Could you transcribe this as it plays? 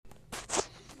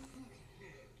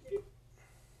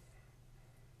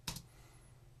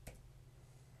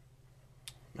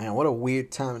Man, what a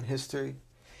weird time in history.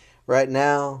 Right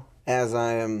now, as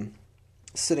I am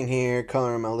sitting here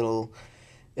coloring my little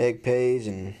egg page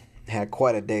and had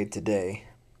quite a day today.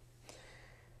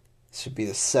 This should be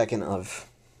the second of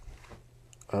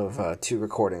two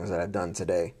recordings that I've done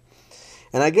today.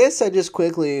 And I guess I just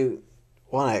quickly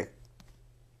want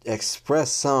to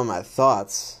express some of my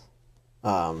thoughts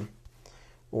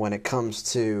when it comes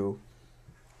to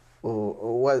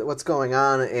what's going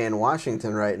on in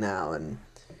Washington right now. And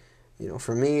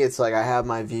for me, it's like I have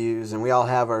my views, and we all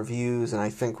have our views, and I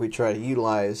think we try to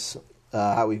utilize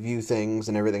how we view things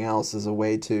and everything else as a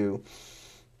way to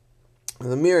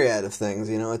the myriad of things.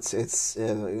 It's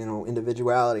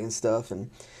individuality and stuff, and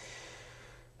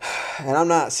I'm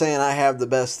not saying I have the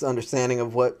best understanding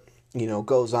of what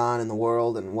goes on in the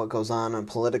world and what goes on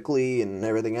politically and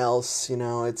everything else.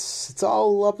 It's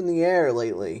all up in the air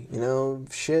lately.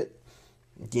 Shit.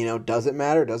 Does it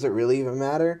matter? Does it really even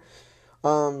matter?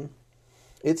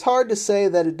 It's hard to say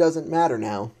that it doesn't matter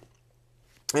now.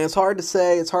 And it's hard to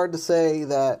say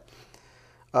that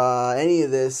any of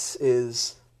this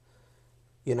is,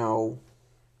 how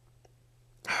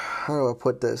do I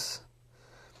put this?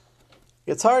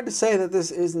 It's hard to say that this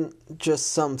isn't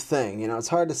just something. It's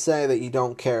hard to say that you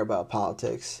don't care about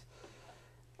politics.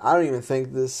 I don't even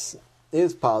think this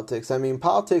is politics. I mean,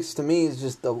 politics to me is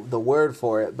just the word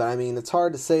for it. But I mean, it's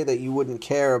hard to say that you wouldn't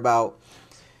care about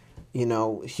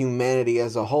humanity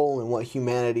as a whole and what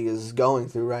humanity is going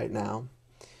through right now.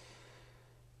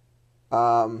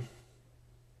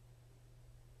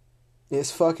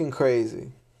 It's fucking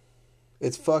crazy.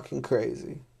 It's fucking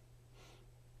crazy.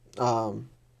 What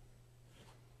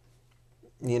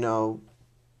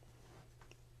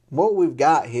we've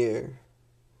got here,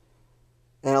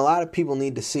 and a lot of people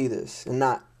need to see this and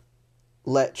not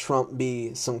let Trump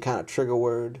be some kind of trigger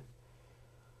word.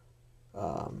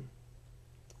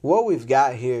 What we've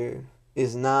got here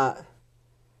is not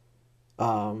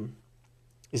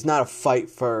a fight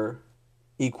for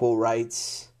equal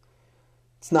rights.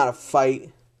 It's not a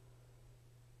fight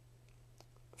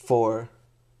for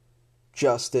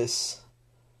justice.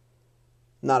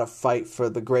 Not a fight for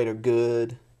the greater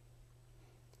good.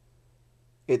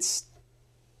 It's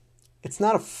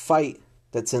not a fight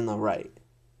that's in the right.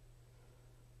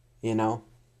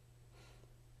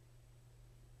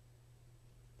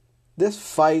 This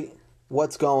fight,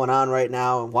 what's going on right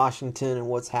now in Washington and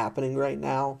what's happening right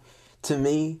now, to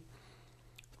me,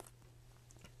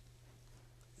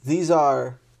 these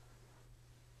are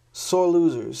sore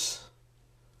losers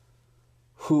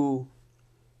who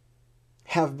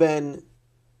have been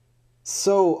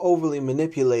so overly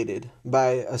manipulated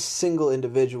by a single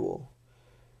individual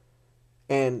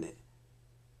and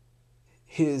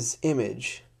his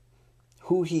image,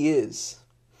 who he is.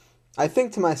 I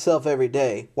think to myself every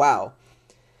day, wow,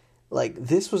 like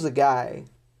this was a guy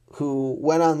who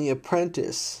went on The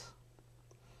Apprentice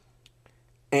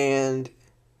and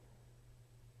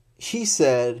he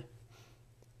said,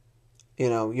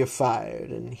 you're fired.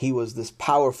 And he was this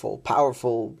powerful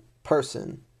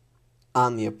person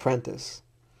on The Apprentice.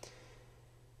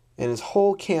 And his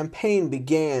whole campaign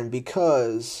began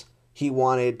because he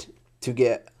wanted to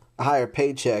get a higher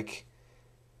paycheck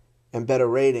and better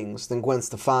ratings than Gwen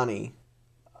Stefani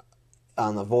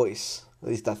on The Voice. At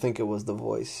least I think it was The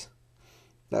Voice.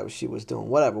 That was she was doing.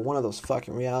 Whatever, one of those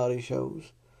fucking reality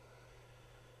shows.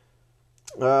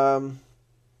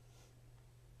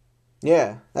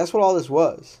 Yeah, that's what all this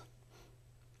was.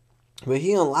 But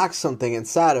he unlocked something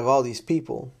inside of all these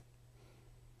people.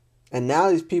 And now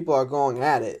these people are going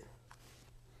at it.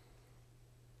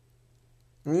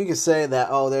 And you can say that,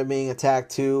 they're being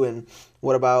attacked too, and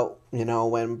what about,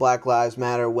 when Black Lives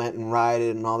Matter went and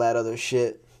rioted and all that other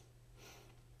shit?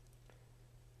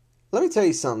 Let me tell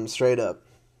you something straight up.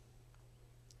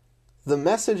 The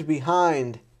message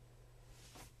behind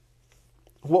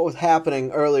what was happening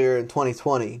earlier in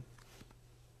 2020,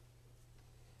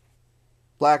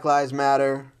 Black Lives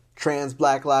Matter, trans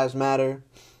Black Lives Matter,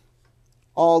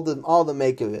 all the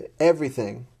make of it,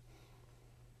 everything.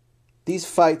 These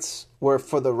fights were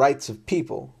for the rights of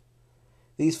people.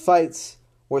 These fights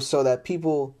were so that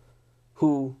people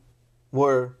who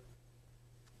were,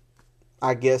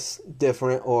 I guess,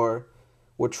 different or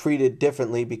were treated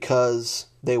differently because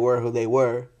they were who they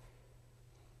were.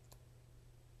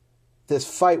 This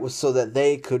fight was so that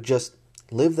they could just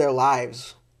live their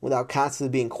lives without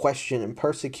constantly being questioned and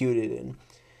persecuted and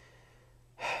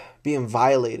being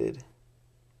violated,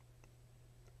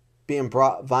 being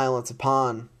brought violence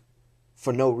upon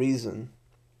for no reason.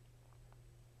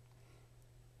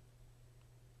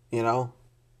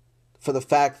 For the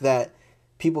fact that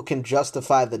people can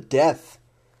justify the death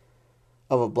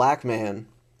of a black man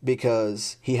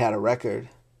because he had a record,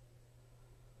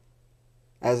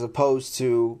 as opposed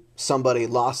to somebody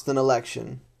lost an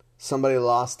election, somebody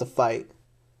lost a fight,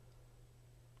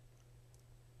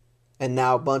 and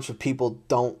now a bunch of people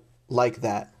don't like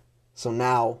that. So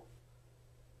now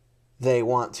they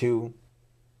want to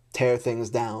tear things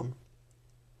down.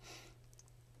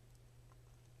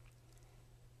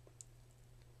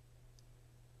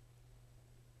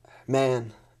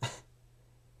 Man,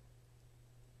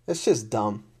 it's just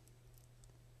dumb.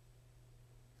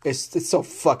 It's so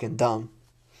fucking dumb.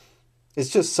 It's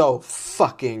just so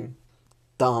fucking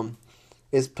dumb.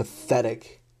 It's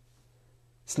pathetic.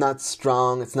 It's not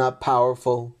strong. It's not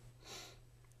powerful.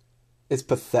 It's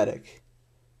pathetic.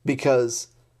 Because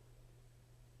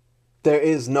there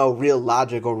is no real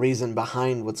logical reason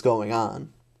behind what's going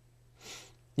on.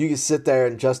 You can sit there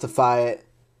and justify it.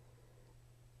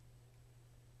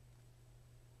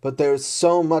 But there's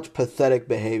so much pathetic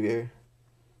behavior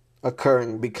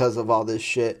occurring because of all this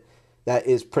shit that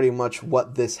is pretty much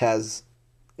what this has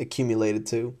accumulated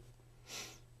to.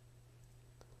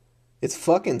 It's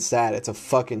fucking sad. It's a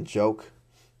fucking joke.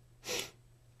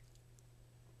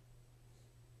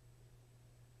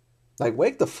 Like,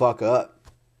 wake the fuck up.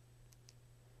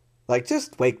 Like,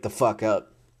 just wake the fuck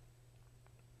up.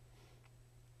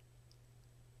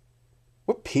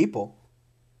 We're people.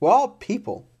 We're all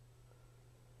people.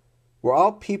 We're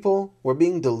all people. We're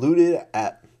being deluded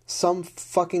at some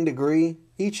fucking degree.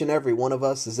 Each and every one of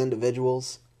us as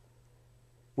individuals.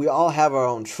 We all have our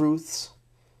own truths.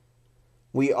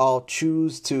 We all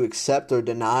choose to accept or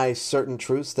deny certain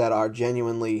truths that are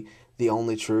genuinely the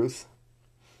only truth.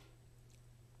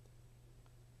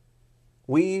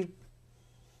 We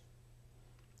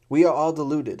are all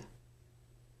deluded.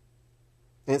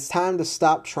 And it's time to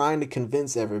stop trying to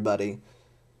convince everybody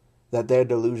that their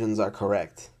delusions are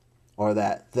correct. Or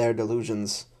that their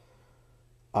delusions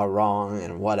are wrong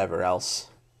and whatever else.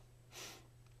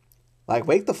 Like,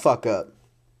 wake the fuck up.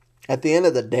 At the end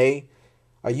of the day,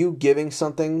 are you giving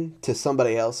something to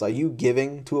somebody else? Are you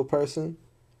giving to a person?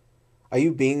 Are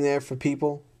you being there for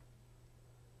people?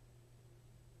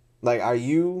 Like, are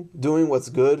you doing what's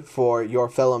good for your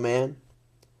fellow man?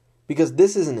 Because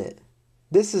this isn't it.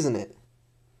 This isn't it.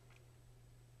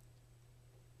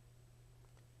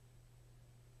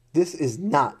 This is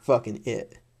not fucking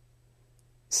it.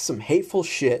 Some hateful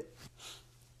shit.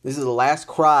 These are the last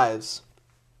cries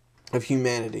of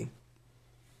humanity.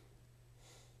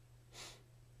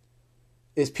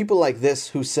 It's people like this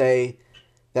who say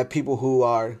that people who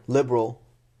are liberal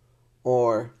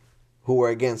or who are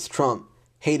against Trump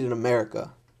hated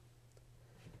America.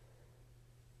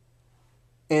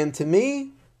 And to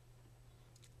me,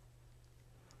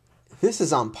 this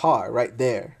is on par right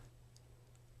there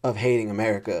of hating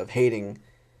America, of hating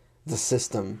the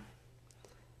system.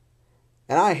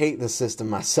 And I hate the system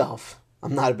myself.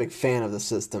 I'm not a big fan of the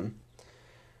system.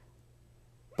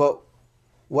 But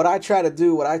what I try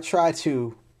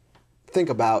to think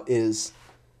about is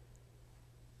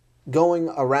going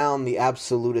around the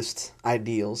absolutist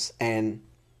ideals and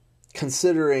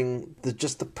considering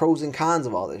just the pros and cons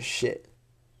of all this shit.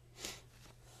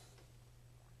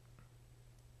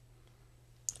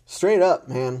 Straight up,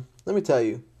 man. Let me tell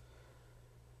you.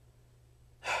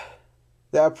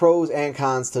 There are pros and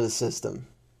cons to the system.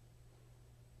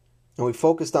 And we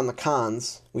focused on the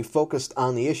cons. We focused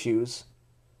on the issues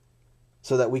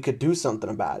so that we could do something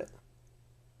about it.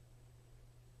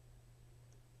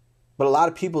 But a lot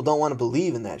of people don't want to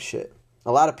believe in that shit.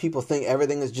 A lot of people think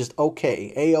everything is just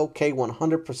okay. A-okay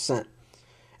 100%.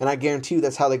 And I guarantee you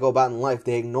that's how they go about in life.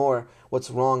 They ignore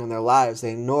what's wrong in their lives.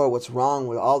 They ignore what's wrong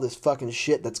with all this fucking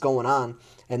shit that's going on.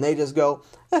 And they just go,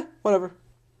 whatever.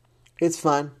 It's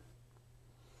fine.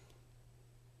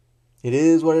 It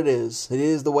is what it is. It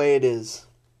is the way it is.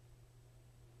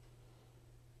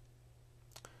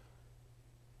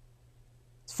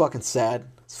 It's fucking sad.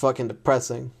 It's fucking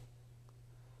depressing.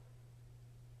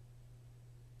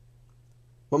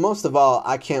 But most of all,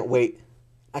 I can't wait.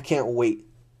 I can't wait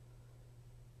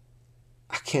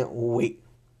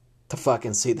to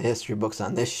fucking see the history books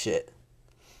on this shit.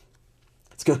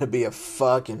 It's gonna be a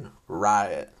fucking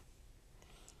riot.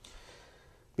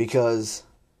 Because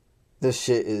this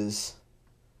shit is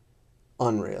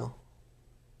unreal.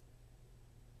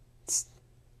 It's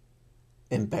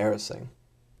embarrassing.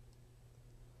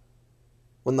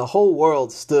 When the whole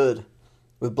world stood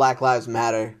with Black Lives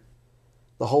Matter,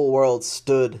 the whole world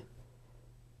stood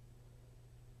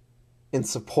in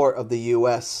support of the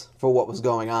U.S. for what was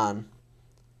going on.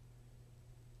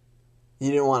 You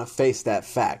didn't want to face that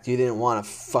fact. You didn't want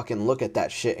to fucking look at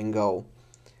that shit and go,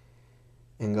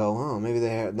 oh, maybe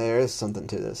there is something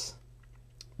to this.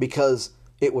 Because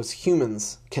It was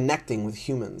humans connecting with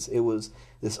humans. It was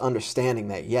this understanding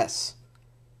that, yes,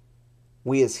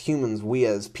 we as humans, we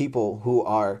as people who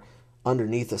are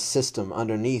underneath a system,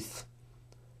 underneath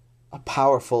a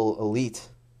powerful elite,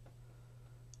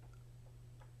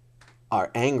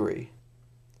 are angry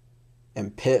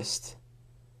and pissed.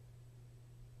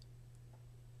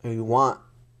 And we want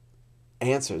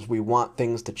answers. We want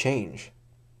things to change.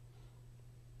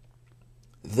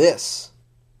 This,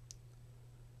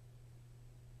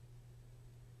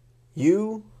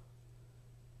 you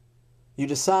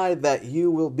decide that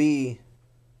you will be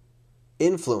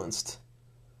influenced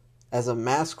as a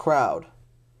mass crowd,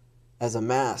 as a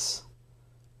mass,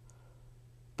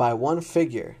 by one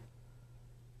figure,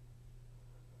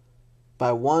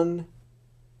 by one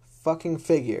fucking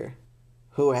figure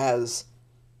who has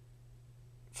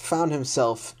found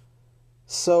himself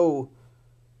so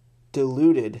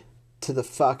deluded to the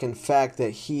fucking fact that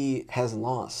he has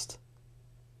lost.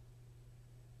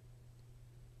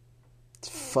 It's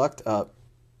fucked up.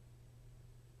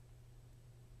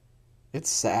 It's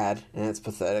sad and it's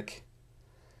pathetic.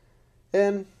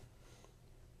 And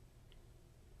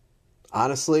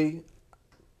honestly,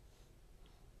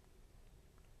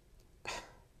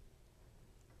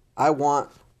 I want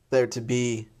there to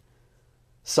be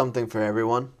something for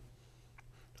everyone.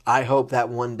 I hope that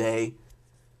one day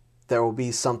there will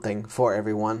be something for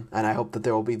everyone, and I hope that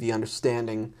there will be the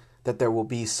understanding that there will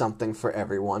be something for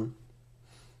everyone.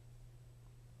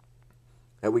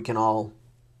 That we can all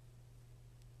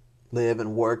live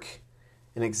and work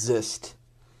and exist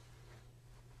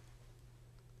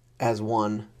as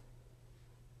one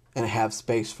and have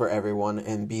space for everyone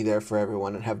and be there for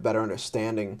everyone and have better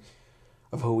understanding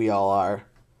of who we all are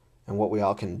and what we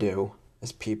all can do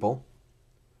as people.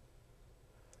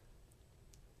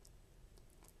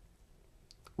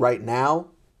 Right now,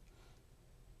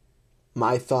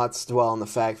 my thoughts dwell on the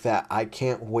fact that I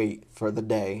can't wait for the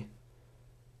day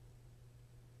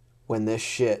when this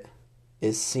shit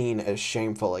is seen as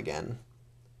shameful again.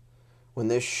 When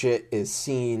this shit is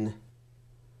seen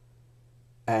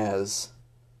as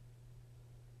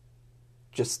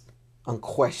just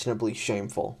unquestionably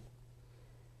shameful.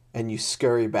 And you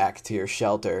scurry back to your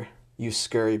shelter. You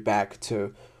scurry back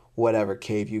to whatever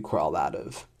cave you crawled out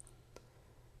of.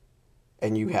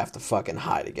 And you have to fucking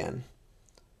hide again.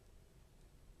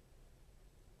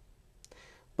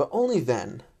 But only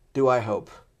then do I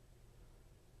hope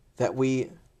that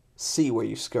we see where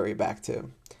you scurry back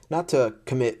to. Not to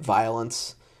commit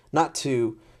violence, not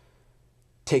to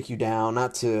take you down,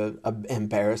 not to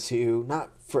embarrass you, not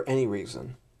for any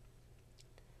reason.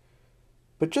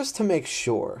 But just to make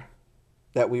sure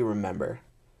that we remember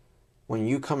when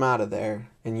you come out of there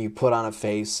and you put on a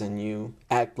face and you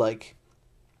act like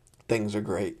things are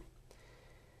great.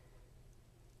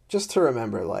 Just to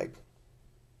remember, like,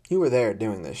 you were there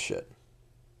doing this shit.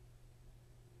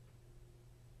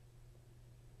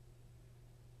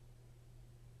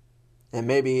 And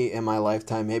maybe in my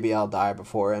lifetime, maybe I'll die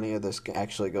before any of this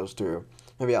actually goes through.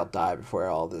 Maybe I'll die before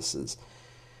all this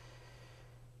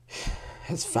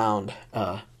has found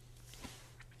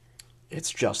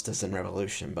its justice and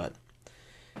revolution. But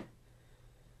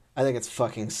I think it's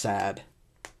fucking sad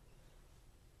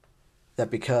that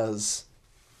because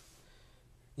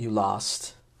you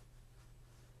lost,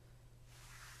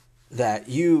 that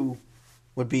you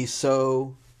would be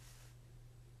so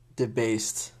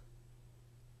debased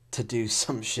to do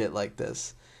some shit like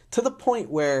this. To the point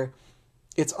where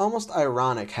it's almost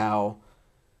ironic how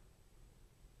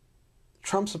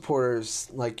Trump supporters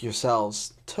like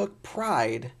yourselves took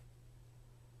pride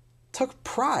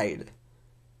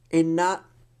in not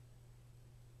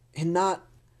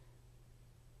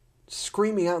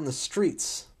screaming out in the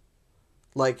streets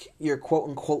like you're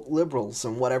quote-unquote liberals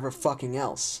and whatever fucking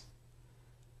else.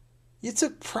 You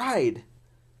took pride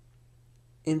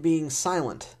in being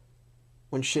silent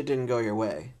when shit didn't go your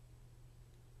way.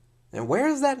 And where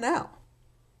is that now?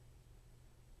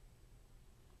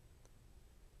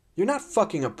 You're not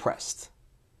fucking oppressed.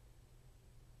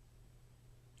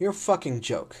 You're a fucking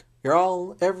joke.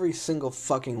 Every single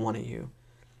fucking one of you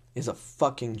is a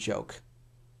fucking joke.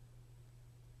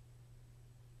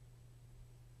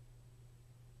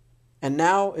 And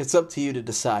now it's up to you to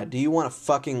decide. Do you want to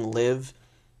fucking live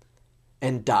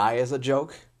and die as a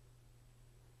joke?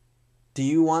 Do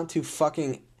you want to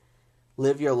fucking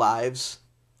live your lives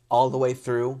all the way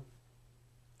through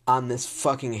on this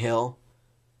fucking hill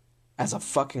as a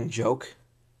fucking joke?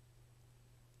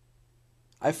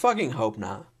 I fucking hope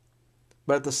not.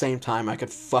 But at the same time, I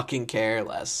could fucking care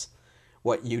less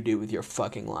what you do with your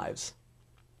fucking lives.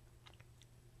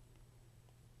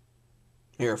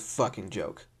 You're a fucking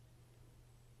joke.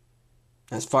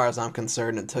 As far as I'm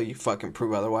concerned, until you fucking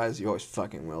prove otherwise, you always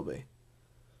fucking will be.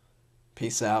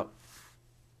 Peace out.